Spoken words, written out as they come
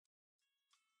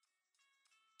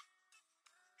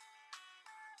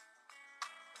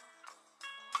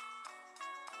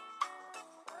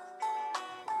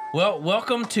Well,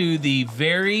 welcome to the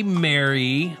very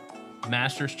merry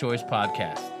Master's Choice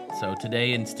podcast. So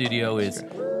today in studio is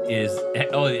this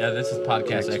is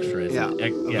podcast extra. Yeah,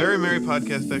 a very merry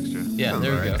podcast extra. Yeah, Sounds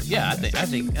there we all go. right. Yeah, I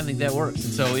think that works.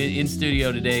 And so in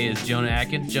studio today is Jonah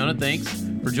Atkins. Jonah, thanks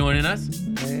for joining us.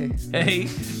 Hey.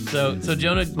 So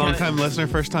Jonah, Long time listener,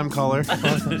 first time caller.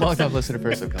 Long time listener,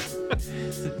 first time caller.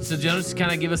 So Jonah, just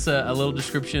kind of give us a little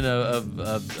description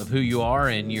of who you are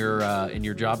and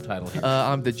your job title here.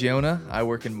 I'm the Jonah. I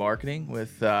work in marketing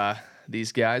with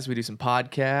these guys. We do some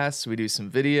podcasts. We do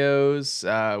some videos.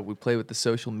 We play with the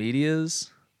social medias.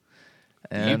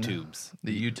 And The YouTubes.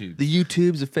 The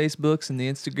YouTubes, the Facebooks, and the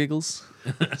Instagiggles.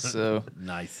 So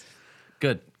Nice.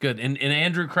 Good. And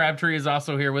Andrew Crabtree is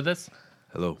also here with us.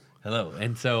 Hello. Hello.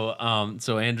 And so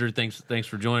Andrew, thanks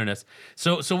for joining us.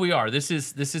 So we are. This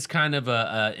is kind of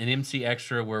an MC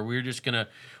extra where we're gonna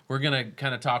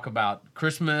kind of talk about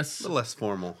Christmas. A little less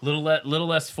formal. Little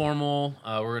less formal.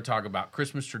 We're going to talk about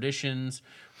Christmas traditions.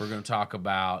 We're going to talk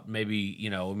about maybe,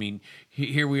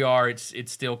 here we are.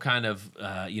 It's still kind of,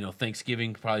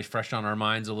 Thanksgiving probably fresh on our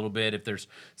minds a little bit if there's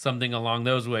something along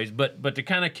those ways. But to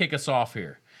kind of kick us off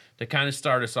here, to kind of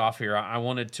start us off here, I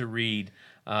wanted to read.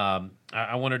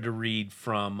 I wanted to read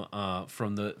from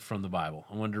the Bible.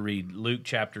 I wanted to read Luke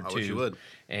chapter 2. I wish you would.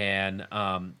 And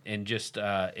just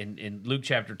in Luke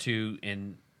chapter 2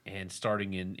 and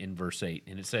starting in verse 8.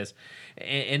 And it says,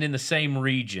 and in the same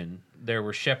region there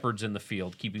were shepherds in the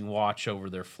field, keeping watch over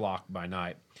their flock by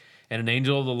night. And an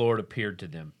angel of the Lord appeared to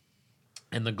them.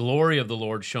 And the glory of the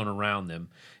Lord shone around them,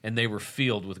 and they were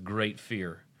filled with great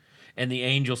fear. And the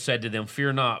angel said to them,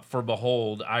 "Fear not, for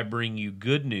behold, I bring you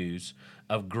good news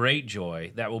of great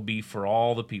joy that will be for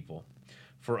all the people.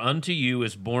 For unto you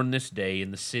is born this day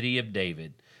in the city of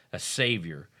David a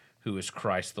Savior, who is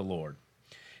Christ the Lord.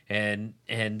 And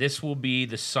this will be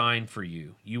the sign for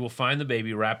you. You will find the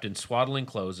baby wrapped in swaddling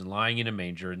clothes and lying in a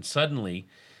manger." And suddenly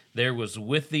there was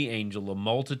with the angel a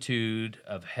multitude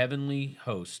of heavenly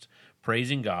hosts,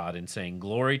 praising God and saying,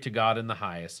 "Glory to God in the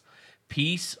highest,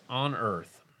 peace on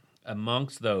earth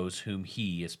amongst those whom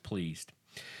he is pleased."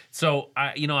 So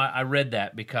I read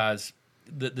that because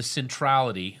the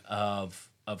centrality of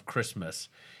Christmas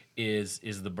is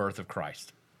the birth of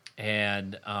Christ.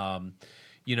 And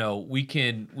we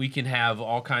can have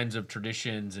all kinds of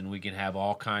traditions, and we can have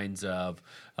all kinds of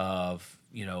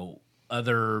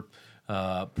other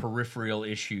peripheral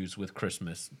issues with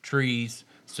Christmas: trees,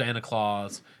 Santa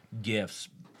Claus, gifts.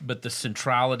 But the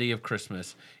centrality of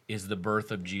Christmas is the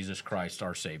birth of Jesus Christ,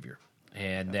 our Savior,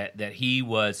 and that He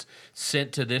was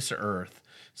sent to this earth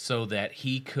so that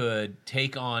He could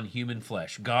take on human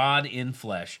flesh, God in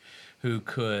flesh, who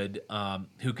could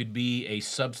be a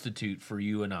substitute for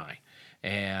you and I,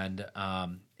 and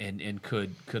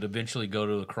could eventually go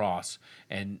to the cross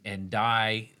and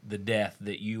die the death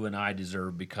that you and I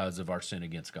deserve because of our sin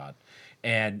against God,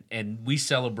 and we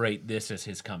celebrate this as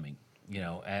His coming,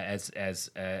 as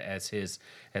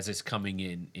His coming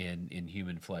in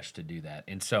human flesh to do that.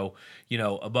 And so,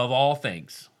 above all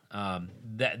things,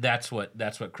 that's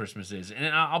what Christmas is.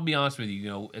 And I'll be honest with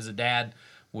you, as a dad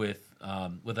with a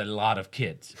lot of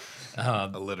kids,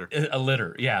 a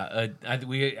litter, yeah.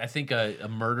 I think a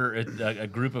murder, a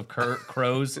group of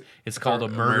crows. It's called a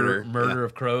murder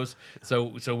of crows.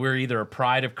 So we're either a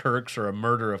pride of Kirks or a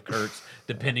murder of Kirks,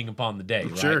 depending upon the day,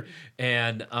 right? Sure.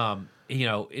 And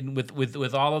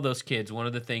with all of those kids, one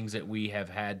of the things that we have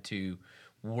had to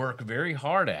work very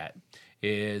hard at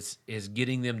is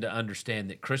getting them to understand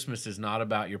that Christmas is not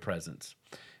about your presents.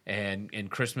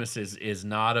 And Christmas is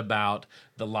not about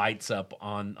the lights up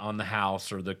on the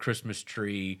house or the Christmas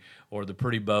tree or the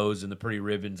pretty bows and the pretty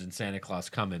ribbons and Santa Claus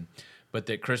coming, but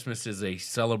that Christmas is a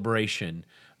celebration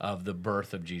of the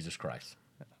birth of Jesus Christ.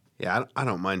 Yeah, I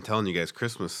don't mind telling you guys,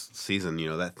 Christmas season,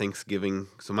 that Thanksgiving.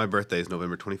 So my birthday is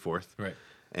November 24th. Right.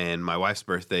 And my wife's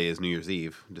birthday is New Year's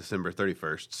Eve, December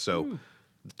 31st. So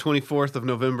the 24th of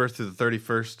November through the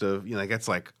 31st of, that's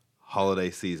like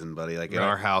holiday season, buddy. Like, right. At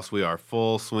our house, we are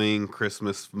full swing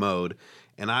Christmas mode.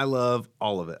 And I love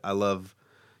all of it. I love,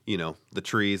 the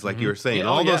trees, like you were saying,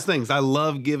 all those things. I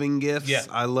love giving gifts. Yeah.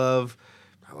 I love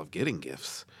getting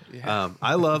gifts. Yeah.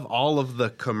 I love all of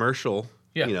the commercial.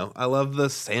 Yeah. I love the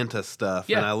Santa stuff,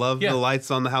 Yeah. and I love Yeah. the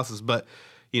lights on the houses. But,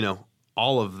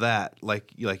 all of that,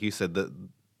 like you said,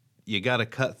 you got to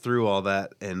cut through all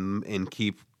that and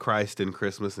keep Christ in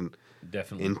Christmas and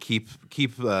Definitely. and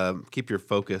keep your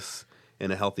focus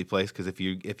in a healthy place. Because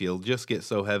if you'll just get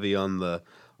so heavy on the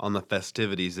on the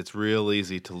festivities, it's real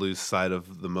easy to lose sight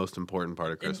of the most important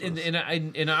part of Christmas. And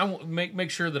I make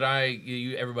sure that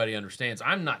everybody understands.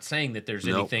 I'm not saying that there's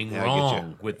Nope. anything Yeah, I get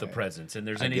wrong with the presents, and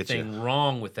there's I get anything you.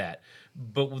 wrong with that.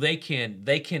 But they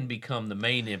can become the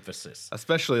main emphasis.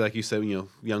 Especially like you said,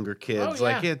 younger kids. Oh,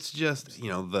 Like yeah. it's just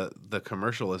the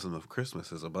commercialism of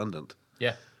Christmas is abundant.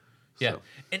 Yeah, yeah, So-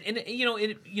 and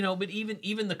but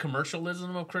even the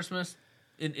commercialism of Christmas,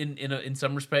 in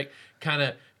some respect, kind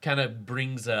of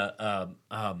brings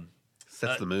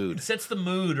Sets the mood. It sets the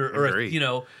mood, or Agree.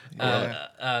 kind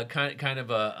of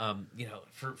a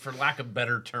for lack of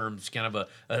better terms, kind of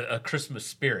a Christmas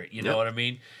spirit. You know Yep. what I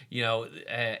mean?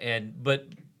 But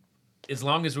as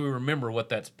long as we remember what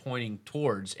that's pointing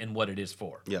towards and what it is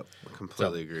for. Yep, I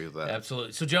completely agree with that.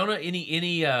 Absolutely. So Jonah,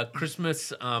 any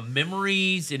Christmas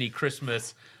memories? Any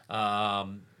Christmas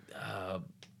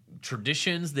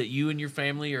traditions that you and your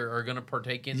family are going to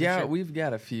partake in? this Yeah, year? we've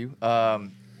got a few.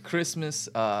 Christmas.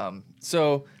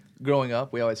 So growing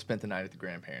up, we always spent the night at the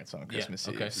grandparents on Christmas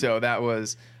Eve. okay. So that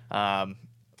was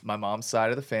my mom's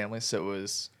side of the family. So it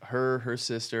was her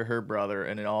sister, her brother,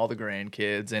 and then all the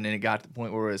grandkids. And then it got to the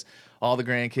point where it was all the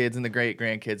grandkids and the great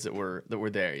grandkids that were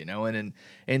there. And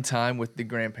in time with the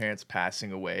grandparents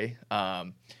passing away,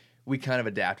 we kind of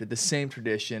adapted the same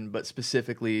tradition, but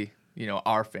specifically,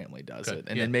 our family does Okay, it.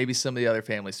 And yeah. then maybe some of the other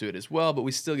families do it as well, but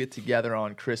we still get together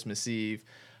on Christmas Eve,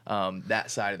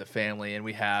 that side of the family, and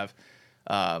we have,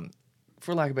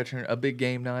 for lack of a better term, a big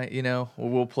game night, where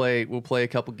we'll play a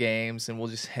couple games and we'll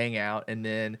just hang out, and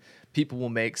then people will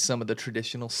make some of the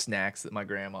traditional snacks that my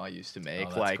grandma used to make,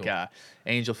 that's like cool.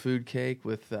 angel food cake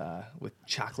with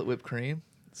chocolate whipped cream.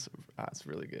 It's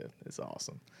really good. It's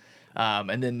awesome.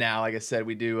 And then now, like I said,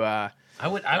 we do. I'm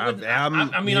for I'm that.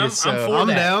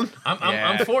 down.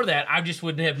 I'm for that. I just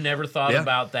would have never thought Yeah.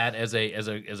 about that as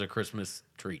a Christmas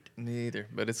treat. Neither,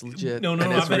 but it's legit. No, and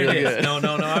I it's bet really it is. good.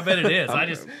 No, I bet it is.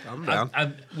 I'm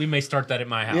down. We may start that at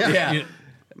my house.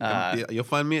 Yeah. You'll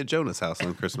find me at Jonah's house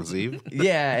on Christmas Eve.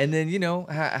 Yeah, and then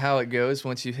how it goes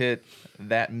once you hit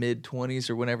that mid-20s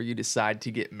or whenever you decide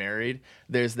to get married,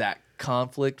 there's that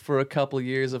conflict for a couple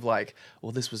years of like,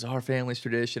 well, this was our family's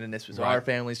tradition and this was our Right.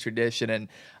 family's tradition. And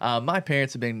my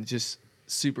parents have been just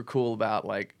super cool about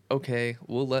like, okay,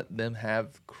 we'll let them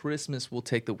have Christmas. We'll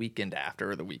take the weekend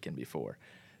after or the weekend before,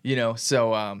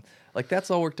 So like that's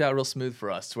all worked out real smooth for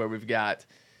us to where we've got,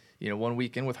 one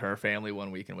weekend with her family, one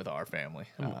weekend with our family.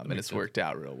 And it's worked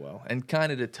out real well. And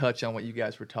kind of to touch on what you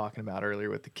guys were talking about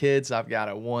earlier with the kids, I've got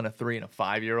a 1, a 3, and a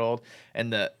 5-year-old.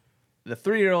 And the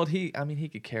 3-year-old, he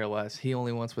could care less. He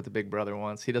only wants what the big brother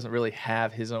wants. He doesn't really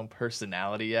have his own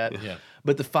personality yet. Yeah.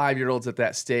 But the 5-year-old's at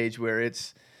that stage where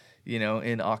it's,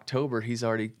 in October, he's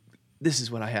already, this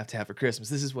is what I have to have for Christmas.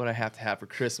 This is what I have to have for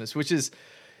Christmas, which is,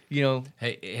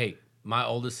 Hey, my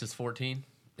oldest is 14.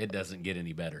 It doesn't get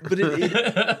any better. but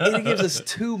it gives us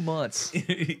 2 months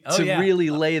to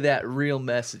really lay that real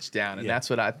message down. And Yeah.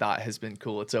 that's what I thought has been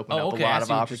cool. It's opened Oh, up okay, a I lot of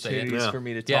see what you're saying. opportunities Yeah. for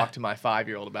me to Yeah. talk to my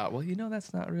 5-year-old about, well,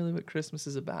 that's not really what Christmas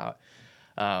is about.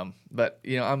 But,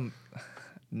 I'm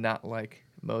not like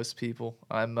most people.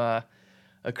 I'm a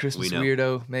Christmas We know.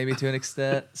 weirdo, maybe to an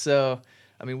extent. So,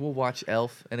 we'll watch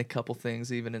Elf and a couple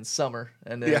things even in summer.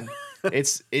 And then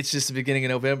it's just the beginning of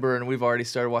November, and we've already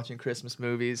started watching Christmas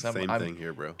movies. Same thing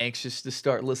here, bro. Anxious to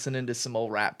start listening to some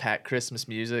old Rat Pack Christmas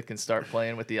music and start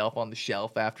playing with the Elf on the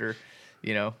Shelf after,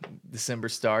 December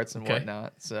starts and Okay.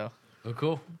 whatnot. So Oh,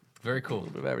 cool. Very a cool.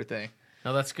 little bit of everything.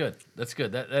 No, that's good. That's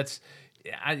good.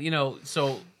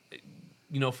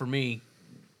 For me,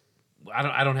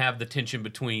 I don't have the tension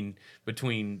between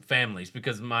families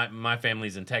because my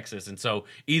family's in Texas, and so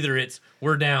either it's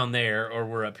we're down there or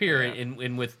we're up here, Yeah.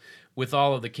 and with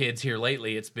all of the kids here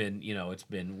lately, it's been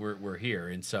we're here,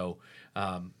 and so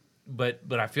but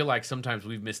I feel like sometimes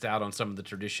we've missed out on some of the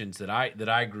traditions that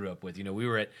I grew up with. We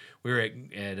were at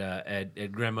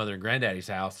grandmother and granddaddy's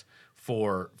house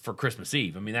for Christmas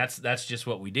Eve. That's just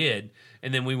what we did,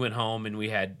 and then we went home and we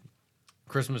had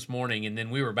Christmas morning, and then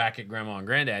we were back at Grandma and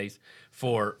Granddaddy's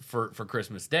for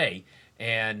Christmas Day,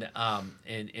 and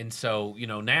so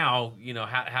now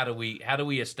how do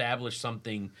we establish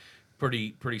something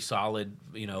pretty solid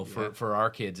for our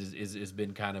kids is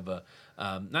been kind of a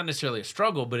not necessarily a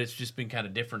struggle, but it's just been kind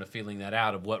of different of feeling that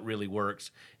out of what really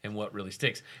works and what really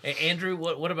sticks. Andrew,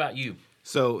 what about you?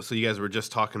 So you guys were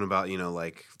just talking about,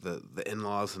 like the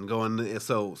in-laws and going.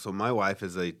 So my wife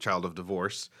is a child of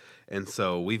divorce, and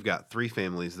so we've got 3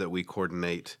 families that we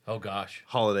coordinate Oh gosh.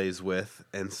 holidays with,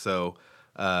 and so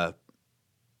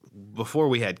before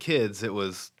we had kids, it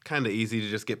was kind of easy to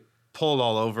just get pulled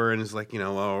all over, and it's like,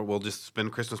 we'll just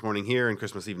spend Christmas morning here and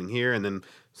Christmas evening here, and then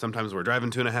sometimes we're driving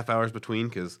 2.5 hours between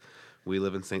because we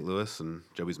live in St. Louis, and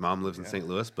Joey's mom lives in St.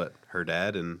 Louis, but her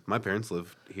dad and my parents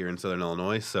live here in Southern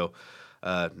Illinois. So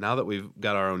now that we've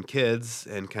got our own kids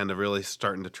and kind of really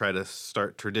starting to try to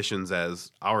start traditions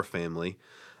as our family,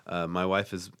 my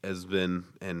wife has been,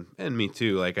 and me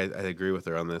too, like I agree with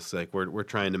her on this. Like we're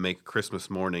trying to make Christmas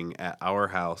morning at our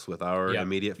house with our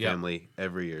immediate family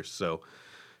every year. So,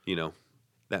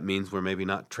 that means we're maybe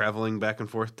not traveling back and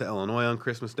forth to Illinois on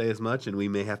Christmas Day as much, and we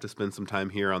may have to spend some time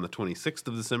here on the 26th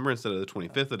of December instead of the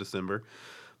 25th of December.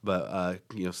 But,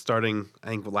 starting, I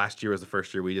think last year was the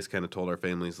first year we just kind of told our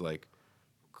families, like,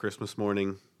 Christmas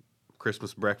morning,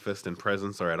 Christmas breakfast, and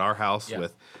presents are at our house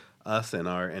with us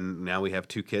and now we have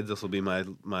 2 kids. This will be my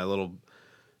little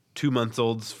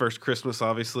 2-month-old's first Christmas,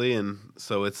 obviously, and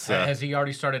so it's. Has he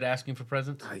already started asking for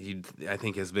presents? I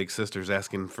think his big sister's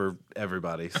asking for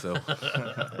everybody. So,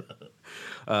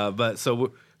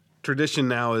 tradition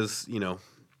now is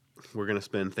we're gonna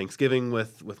spend Thanksgiving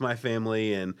with my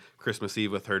family and Christmas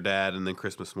Eve with her dad, and then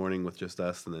Christmas morning with just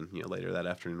us, and then later that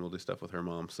afternoon we'll do stuff with her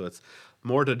mom. So it's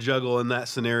more to juggle in that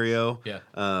scenario. Yeah.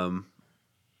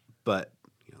 But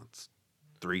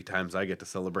 3 times I get to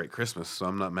celebrate Christmas, so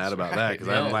I'm not mad about that because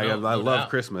I love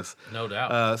Christmas. No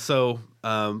doubt.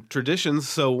 Traditions.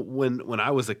 So when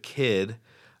I was a kid,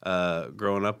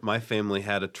 growing up, my family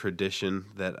had a tradition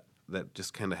that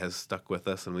just kind of has stuck with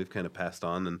us, and we've kind of passed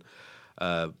on.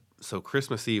 And so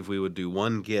Christmas Eve, we would do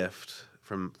one gift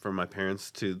from my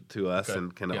parents to us,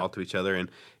 and kind of all to each other,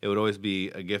 and it would always be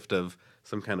a gift of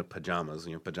some kind of pajamas,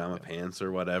 pajama pants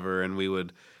or whatever, and we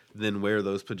would then wear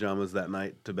those pajamas that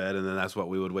night to bed, and then that's what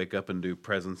we would wake up and do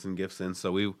presents and gifts in.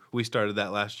 So we started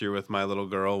that last year with my little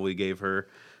girl. We gave her,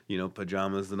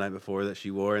 pajamas the night before that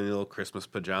she wore, and the little Christmas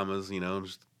pajamas,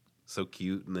 just so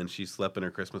cute. And then she slept in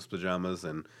her Christmas pajamas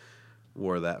and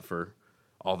wore that for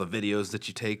all the videos that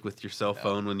you take with your cell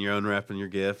phone when you're unwrapping your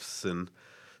gifts. And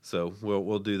so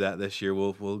we'll do that this year.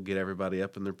 We'll get everybody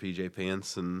up in their PJ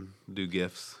pants and do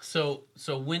gifts. So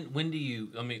when do you?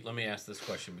 Let me ask this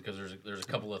question because there's a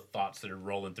couple of thoughts that are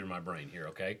rolling through my brain here.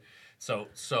 Okay, so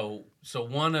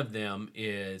one of them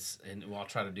is, and I'll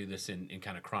try to do this in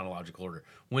kind of chronological order.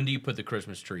 When do you put the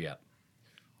Christmas tree up?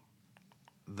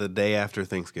 The day after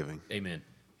Thanksgiving. Amen.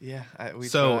 Yeah, we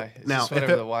so try. It's now, just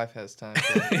whenever the wife has time.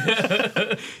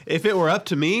 If it were up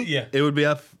to me, it would be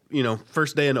up,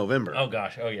 first day of November. Oh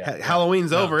gosh, oh yeah.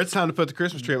 Halloween's over. It's time to put the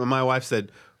Christmas tree up. And my wife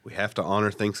said, we have to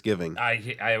honor Thanksgiving.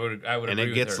 I would and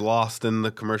agree it gets with her. lost in the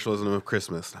commercialism of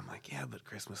Christmas. And I'm like, yeah, but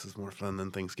Christmas is more fun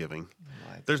than Thanksgiving.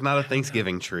 There's not a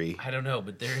Thanksgiving tree. I don't know,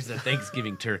 but there's a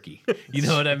Thanksgiving turkey. You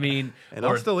know what I mean? And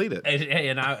I'll still eat it.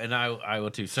 And I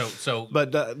will too. So.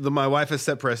 But my wife has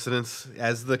set precedents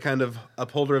as the kind of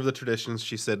upholder of the traditions.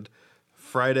 She said,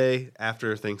 Friday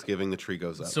after Thanksgiving, the tree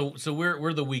goes up. So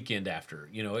we're the weekend after.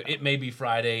 It may be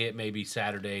Friday, it may be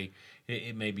Saturday,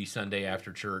 it may be Sunday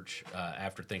after church,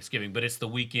 after Thanksgiving, but it's the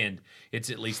weekend. It's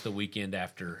at least the weekend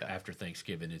after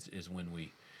Thanksgiving is when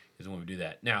we do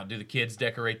that. Now, do the kids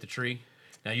decorate the tree?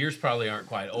 Now, yours probably aren't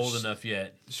quite old enough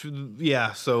yet.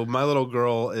 Yeah. So my little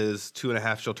girl is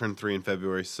 2.5. She'll turn 3 in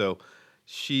February. So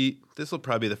this will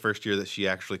probably be the first year that she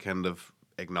actually kind of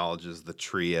acknowledges the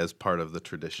tree as part of the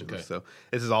tradition. Okay. So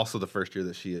this is also the first year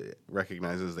that she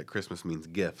recognizes that Christmas means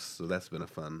gifts. So that's been a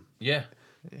fun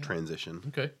transition.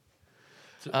 Okay.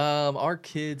 Our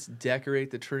kids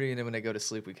decorate the tree, and then when they go to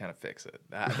sleep, we kind of fix it.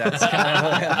 That's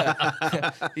kind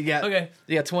of you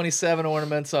got 27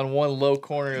 ornaments on one low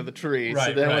corner of the tree. Right,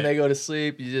 so then right. when they go to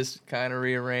sleep, you just kind of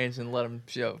rearrange and let them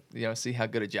see how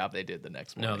good a job they did the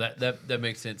next morning. No, that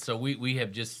makes sense. So we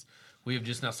have just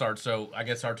now started. So I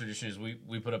guess our tradition is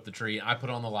we put up the tree. I put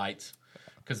on the lights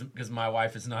because my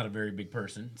wife is not a very big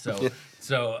person. So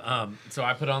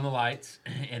I put on the lights,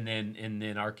 and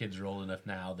then our kids are old enough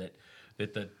now that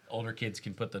the older kids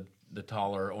can put the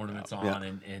taller ornaments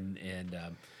on,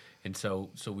 and so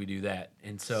we do that.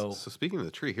 And so speaking of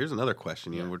the tree, here's another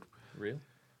question. Real?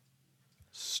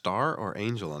 Star or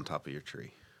angel on top of your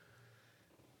tree?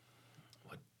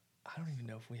 I don't even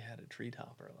know if we had a tree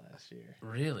topper last year.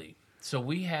 Really? So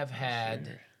we have had.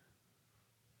 Sure.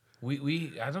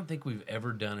 I don't think we've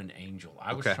ever done an angel.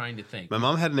 I was trying to think. My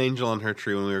mom had an angel on her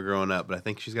tree when we were growing up, but I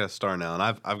think she's got a star now,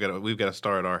 and we've got a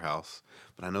star at our house.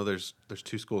 But I know there's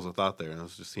 2 schools of thought there, and I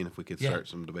was just seeing if we could start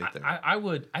some debate there.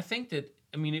 I think that.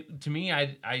 I mean, to me,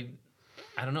 I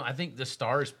don't know. I think the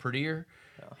star is prettier.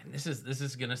 And this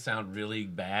is gonna sound really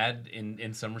bad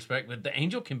in some respect, but the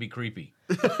angel can be creepy.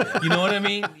 You know what I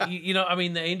mean? I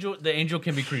mean the angel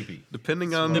can be creepy.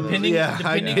 Depending upon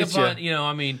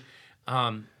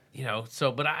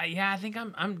So, but I think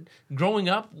I'm growing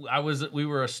up. We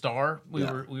were a star. We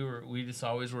just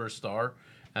always were a star,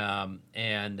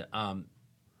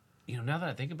 now that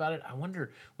I think about it, I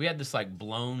wonder, we had this like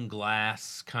blown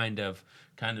glass kind of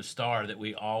star that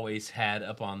we always had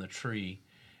up on the tree,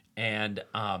 and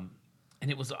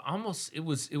it was almost, it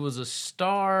was a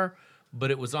star, but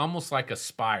it was almost like a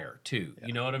spire too.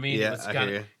 You know what I mean? Yeah, it was I kind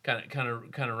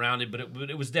hear of rounded, but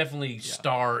it was definitely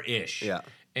star-ish. Yeah.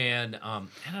 And I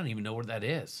don't even know where that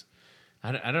is.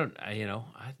 I don't.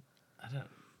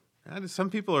 Some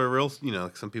people are real,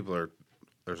 like some people are,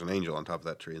 there's an angel on top of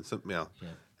that tree, and some,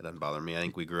 it doesn't bother me. I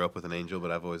think we grew up with an angel,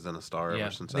 but I've always done a star Yeah.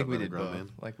 ever since I think I've we been a did grown both. man.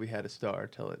 Like we had a star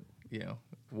till it,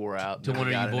 wore out. Till and one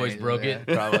we of you got an boys angel. broke Yeah, it?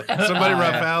 Probably. Somebody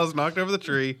roughhouse, knocked over the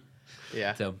tree.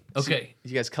 Yeah. So okay.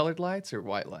 You guys colored lights or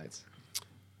white lights?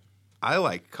 I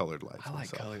like colored lights. I like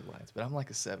myself. colored lights, but I'm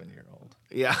like a 7-year-old.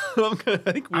 Yeah, I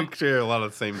think we share a lot of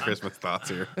the same Christmas thoughts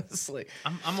here. It's like,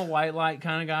 I'm a white light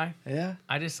kind of guy. yeah.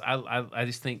 I just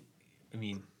think, I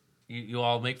mean, you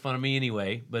all make fun of me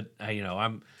anyway, but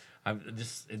I'm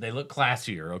just, they look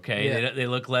classier. Okay, Yeah. they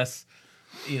look less.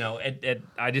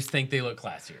 I just think they look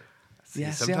classier.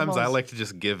 Yeah, Sometimes I like to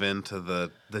just give in to the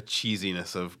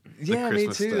cheesiness of the Yeah,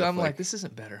 Christmas me too. stuff. I'm like, this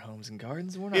isn't Better Homes and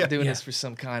Gardens. We're not Yeah. doing Yeah. this for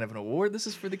some kind of an award. This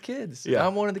is for the kids. Yeah.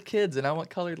 I'm one of the kids, and I want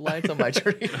colored lights on my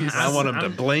trees. I want them to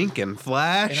blink and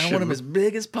flash. and I want them as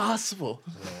big as possible.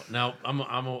 No, I'm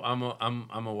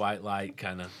a white light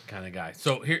kind of guy.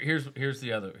 So here's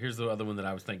the other one that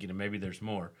I was thinking, and maybe there's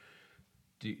more.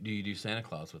 Do you do Santa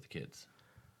Claus with the kids?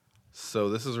 So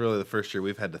this is really the first year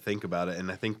we've had to think about it, and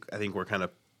I think we're kind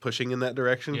of pushing in that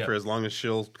direction Yeah. for as long as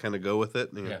she'll kind of go with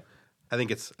it. Yeah. I think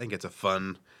it's a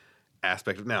fun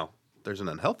aspect of now. There's an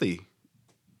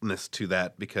unhealthiness to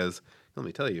that because let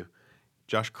me tell you,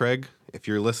 Josh Craig, if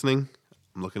you're listening,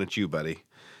 I'm looking at you, buddy.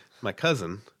 My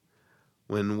cousin,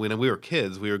 when we were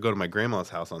kids, we would go to my grandma's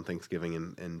house on Thanksgiving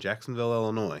in Jacksonville,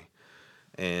 Illinois.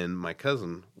 And my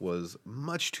cousin was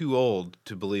much too old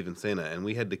to believe in Santa. And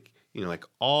we had to, like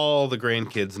all the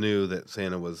grandkids knew that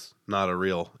Santa was not a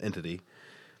real entity.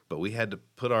 But we had to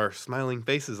put our smiling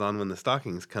faces on when the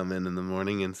stockings come in the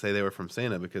morning and say they were from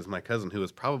Santa because my cousin, who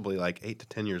was probably like 8 to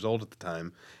 10 years old at the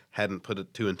time, hadn't put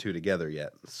it 2 and 2 together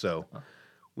yet. So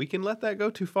we can let that go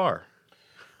too far.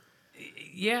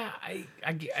 Yeah,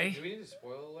 Do we need to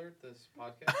spoiler alert this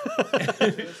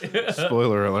podcast?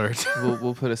 Spoiler alert.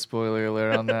 We'll put a spoiler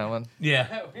alert on that one.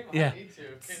 yeah. We might Yeah. need to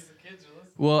in case the kids are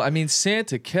listening. Well, I mean,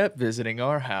 Santa kept visiting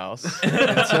our house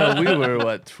until we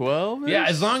were 12? Yeah,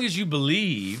 as long as you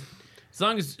believe, as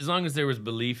long as there was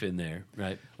belief in there,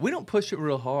 right? We don't push it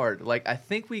real hard. Like, I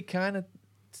think we kind of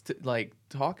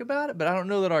talk about it, but I don't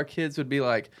know that our kids would be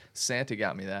like, Santa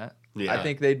got me that. Yeah. I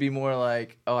think they'd be more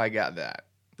like, oh, I got that.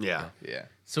 Yeah. Yeah.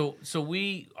 So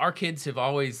our kids have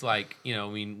always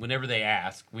whenever they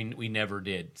ask, we never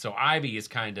did. So Ivy is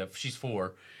she's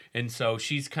 4, and so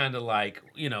she's kind of like,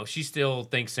 she still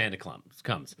thinks Santa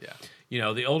comes.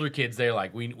 Yeah. The older kids, they're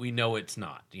like, we know it's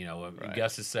not. Right.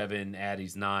 Gus is 7,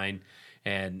 Addie's 9,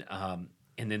 and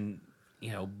then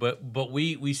but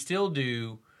we still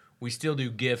do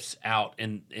gifts out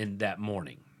in that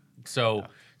morning. So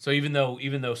even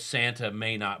though Santa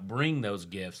may not bring those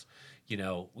gifts,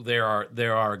 there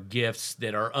are gifts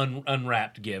that are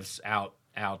unwrapped gifts out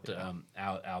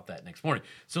that next morning.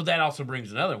 So that also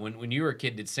brings another. When you were a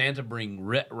kid, did Santa bring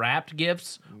wrapped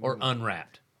gifts or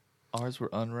unwrapped? Ours were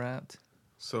unwrapped.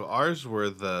 So ours were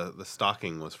the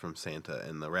stocking was from Santa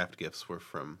and the wrapped gifts were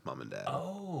from Mom and Dad.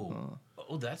 Oh,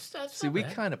 that's See, not we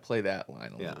bad. kind of play that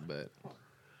line a Yeah. little bit.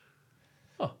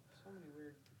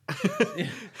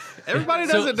 Everybody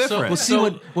does it different. Well, see,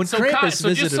 when Krampus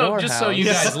visited our just so you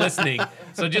house- guys listening,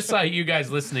 just so you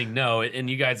guys listening know, and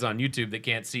you guys on YouTube that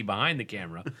can't see behind the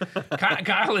camera,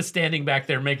 Kyle is standing back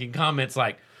there making comments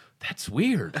like, "That's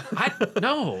weird."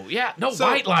 So,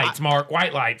 white lights, Mark,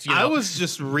 white lights. I was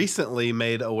just recently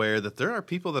made aware that there are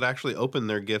people that actually open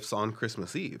their gifts on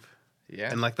Christmas Eve. Yeah.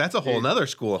 And that's a whole nother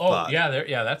school of Oh thought.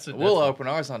 that's it. We'll open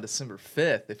ours on December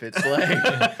 5th if it's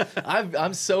late.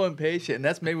 I'm so impatient, and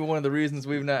that's maybe one of the reasons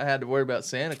we've not had to worry about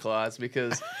Santa Claus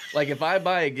because, if I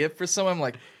buy a gift for someone, I'm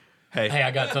like, Hey, Hey,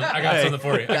 I got something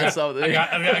for you. I got something. I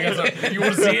got something. You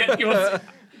want to see it? You want to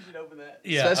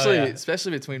Yeah.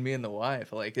 especially between me and the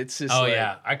wife. Like, it's just Oh like,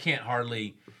 yeah, I can't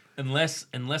hardly unless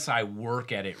I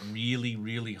work at it really,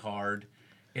 really hard.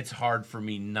 It's hard for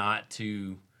me not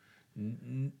to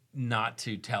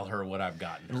tell her what I've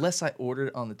gotten. unless I order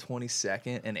it on the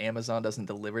 22nd and Amazon doesn't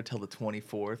deliver till the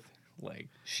 24th,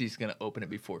 she's going to open it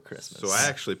before Christmas. so I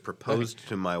actually proposed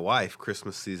to my wife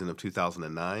Christmas season of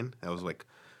 2009. That was like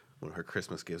one of her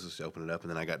Christmas gifts was to open it up, and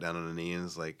then I got down on a knee and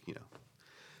was like,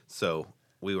 So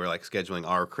we were scheduling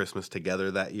our Christmas together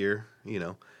that year,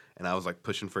 And I was like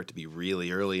pushing for it to be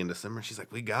really early in December. She's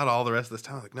like, we got all the rest of this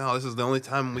time. I was like, no, this is the only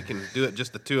time we can do it,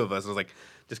 just the two of us. I was like,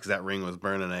 just because that ring was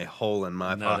burning a hole in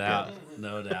my pocket.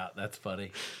 No doubt. That's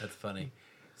funny. That's funny.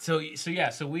 So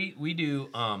we do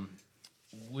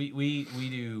we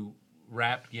do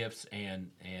wrapped gifts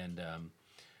and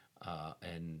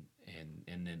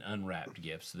then unwrapped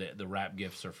gifts. The wrapped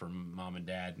gifts are from mom and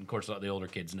dad, and of course the older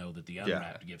kids know that the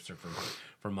unwrapped gifts are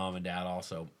from mom and dad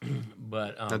also.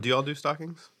 But Now, do y'all do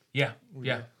stockings? yeah,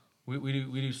 we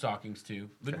do stockings too,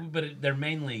 but they're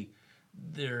mainly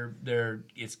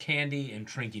it's candy and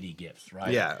trinkety gifts,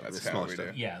 right? Yeah, That's the kinda smaller what we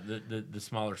stuff. do. Yeah, the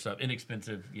smaller stuff,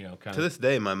 inexpensive, kind To of. this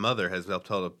day, my mother has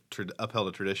upheld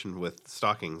a tradition with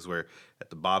stockings where at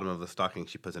the bottom of the stocking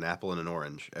she puts an apple and an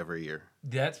orange every year.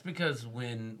 That's because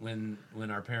when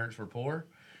our parents were poor,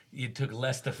 it took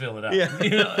less to fill it up. Yeah. You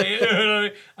know what I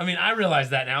mean? I mean, I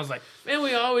realized that now. I was like, man,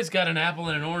 we always got an apple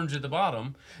and an orange at the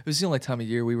bottom. It was the only time of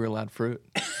year we were allowed fruit.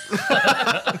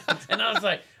 And I was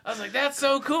like, that's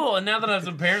so cool. And now that I was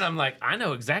a parent, I'm like, I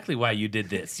know exactly why you did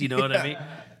this. You know what I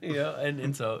mean?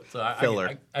 And so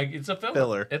Filler. It's a filler.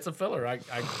 Filler. It's a filler. I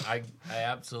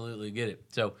absolutely get it.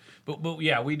 So, but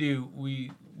yeah, we do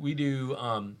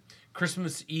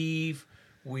Christmas Eve.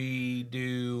 We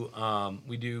do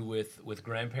with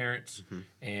grandparents,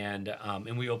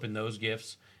 and we open those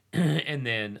gifts, and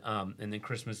then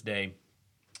Christmas Day,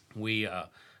 we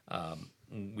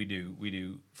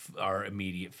do our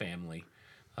immediate family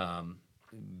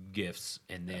gifts,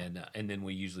 and then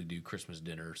we usually do Christmas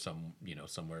dinner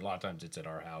somewhere. A lot of times it's at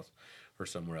our house or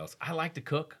somewhere else. I like to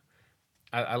cook.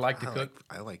 I like to cook.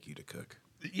 I like you to cook.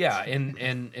 Yeah,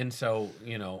 and so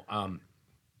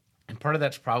and part of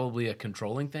that's probably a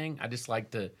controlling thing. I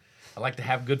like to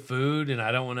have good food, and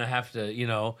I don't want to have to,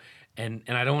 and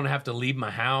I don't want to have to leave my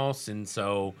house, and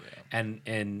so and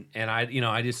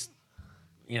I just,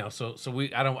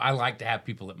 I like to have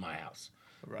people at my house.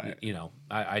 Right.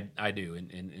 I do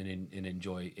and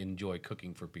enjoy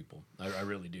cooking for people. I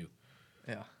really do.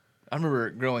 Yeah. I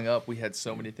remember growing up, we had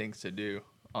so many things to do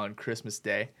on Christmas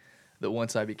Day that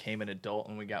once I became an adult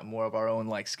and we got more of our own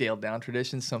like scaled down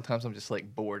traditions, sometimes I'm just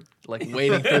like bored, like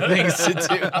waiting for things to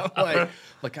do. I'm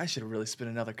like I should have really spent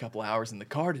another couple hours in the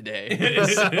car today.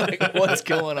 It's like, what's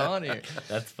going on here?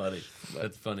 That's funny.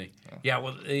 That's funny. Yeah.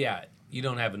 Well, yeah. You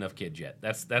don't have enough kids yet.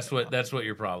 That's what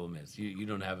your problem is. You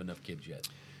don't have enough kids yet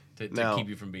to keep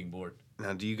you from being bored.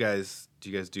 Now, do you guys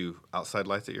do outside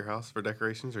lights at your house for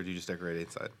decorations, or do you just decorate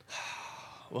inside?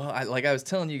 Well, I was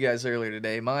telling you guys earlier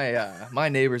today, my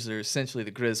neighbors are essentially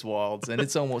the Griswolds, and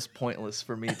it's almost pointless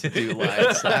for me to do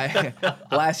lights.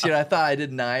 Last year I thought I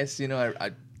did nice.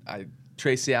 I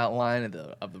traced the outline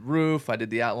of the roof. I did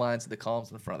the outlines of the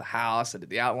columns in the front of the house. I did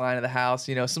the outline of the house.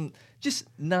 Some just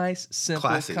nice, simple,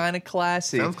 kind of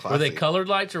classy. Sounds classy. Were they colored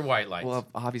lights or white lights? Well,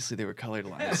 obviously they were colored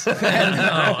lights. No,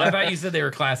 I thought you said they were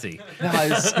classy. No,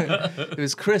 it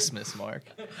was Christmas, Mark.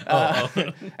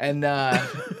 And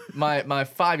my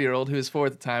 5-year-old, who was 4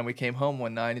 at the time, we came home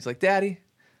one night, and he's like, Daddy,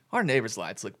 our neighbor's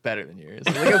lights look better than yours.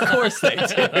 I'm like, of course they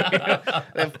do.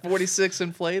 They have 46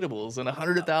 inflatables and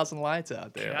 100,000 lights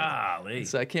out there. Golly.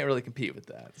 So I can't really compete with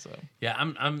that. So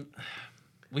Yeah,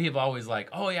 we have always like,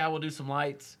 oh yeah, we'll do some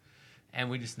lights, and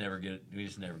we just never get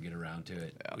around to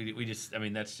it. Yeah. We just,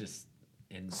 that's just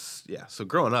Yeah. So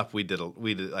growing up, we did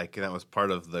like that was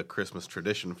part of the Christmas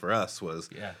tradition for us was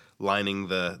lining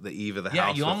the eave of the house.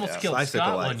 Yeah, you with almost killed bicycle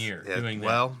Scott lights. one year Yeah, doing that.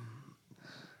 Well,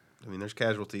 there's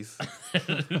casualties,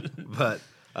 but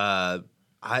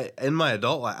in my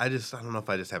adult life, I don't know if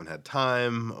I just haven't had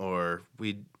time, or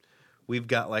we've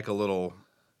got like a little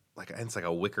it's like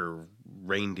a wicker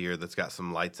reindeer that's got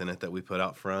some lights in it that we put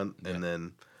out front, and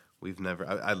then we've never.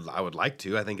 I would like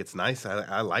to. I think it's nice.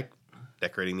 I like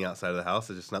decorating the outside of the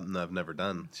house. It's just something that I've never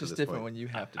done. it's just different when you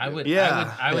have to do I would it.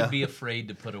 I would be afraid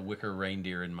to put a wicker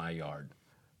reindeer in my yard.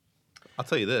 I'll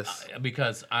tell you this.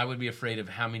 Because I would be afraid of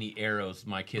how many arrows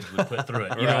my kids would put through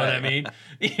it. You know what I mean?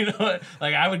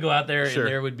 Like I would go out there Sure.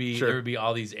 and there would be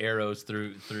all these arrows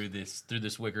through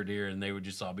this wicker deer, and they would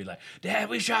just all be like, "Dad,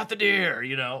 we shot the deer,"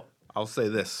 I'll say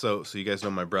this. So you guys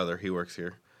know my brother. He works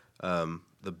here.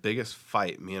 The biggest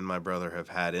fight me and my brother have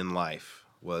had in life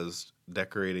was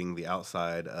decorating the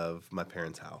outside of my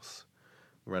parents' house,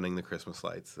 running the Christmas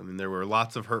lights. I mean, there were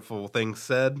lots of hurtful things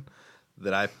said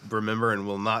that I remember and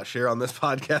will not share on this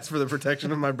podcast for the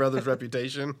protection of my brother's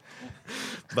reputation.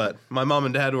 But my mom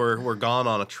and dad were gone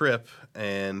on a trip,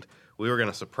 and we were going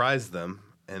to surprise them.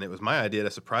 And it was my idea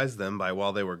to surprise them by,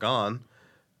 while they were gone,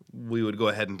 we would go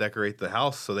ahead and decorate the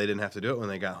house so they didn't have to do it when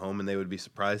they got home, and they would be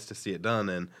surprised to see it done.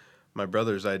 And my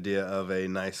brother's idea of a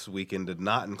nice weekend did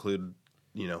not include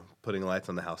putting lights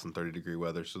on the house in 30-degree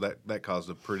weather. So that caused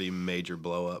a pretty major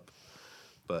blow up,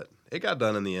 but it got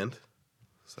done in the end.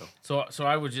 So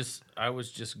I was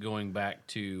just going back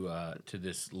to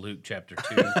this Luke chapter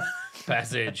 2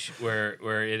 passage where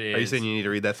it is. Are you saying you need to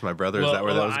read that to my brother? Is that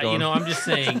where that was going?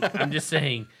 I'm just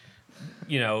saying,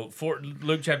 for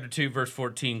Luke chapter 2 verse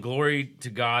 14, glory to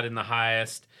God in the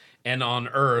highest, and on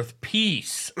earth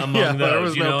peace among those. There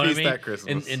was you know no what peace I mean? that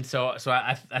Christmas. And so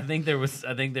I think there was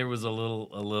a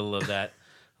little of that.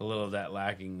 A little of that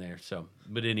lacking there. So,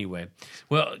 but anyway,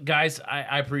 well, guys,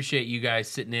 I appreciate you guys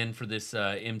sitting in for this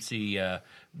MC,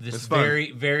 this very,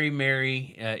 very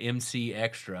merry MC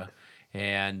extra.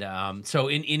 And so,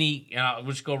 in any,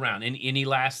 we'll just go around. Any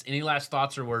last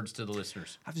thoughts or words to the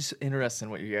listeners? I'm just interested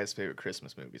in what your guys' favorite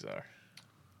Christmas movies are.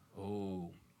 Oh,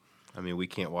 I mean, we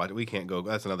can't go.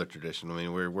 That's another tradition. I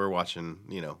mean, we're watching,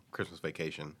 Christmas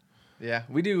Vacation. Yeah,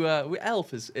 we do.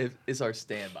 Elf is our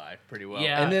standby pretty well.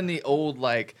 Yeah. And then the old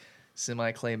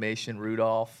semi-claymation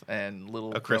Rudolph and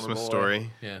Little A Christmas Drummer Boy.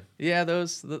 Story. yeah. Yeah,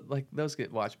 those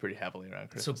get watched pretty heavily around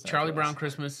So Christmas. Charlie Brown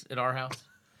Christmas at our house.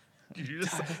 Did you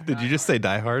just say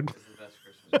Die Hard? It's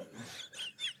the best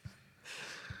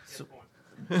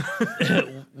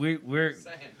Christmas movie. We're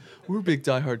We're big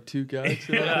Die Hard 2 guys.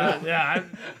 yeah.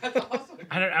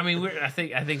 I mean, I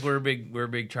think we're a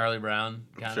big Charlie Brown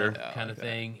kind Sure. of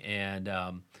thing, and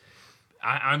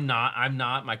I'm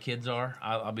not. My kids are.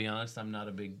 I'll be honest. I'm not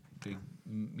a big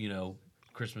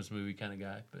Christmas movie kind of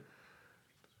guy, but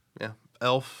Yeah.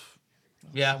 Elf.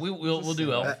 yeah, we'll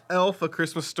do Elf. Elf, A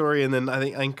Christmas Story, and then I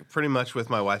think pretty much with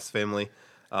my wife's family,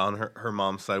 on her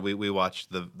mom's side, we watch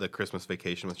the Christmas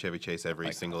Vacation with Chevy Chase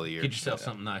every single year. Get yourself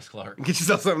something nice, Clark. Get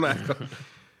yourself something nice.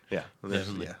 Yeah,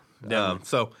 Definitely. yeah. Definitely.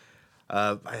 So,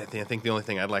 I think the only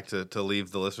thing I'd like to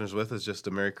leave the listeners with is just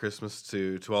a Merry Christmas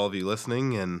to all of you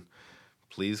listening, and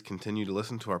please continue to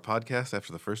listen to our podcast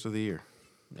after the first of the year.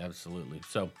 Absolutely.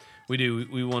 So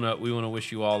we want to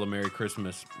wish you all a Merry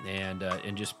Christmas, and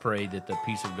just pray that the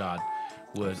peace of God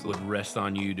would rest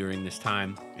on you during this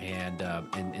time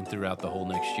and throughout the whole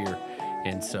next year.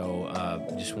 And so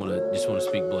just want to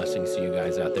speak blessings to you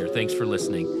guys out there. Thanks for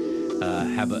listening.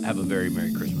 Have a very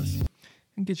Merry Christmas.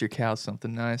 And get your cows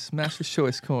something nice. Master's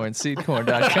Choice Corn,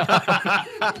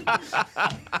 seedcorn.com.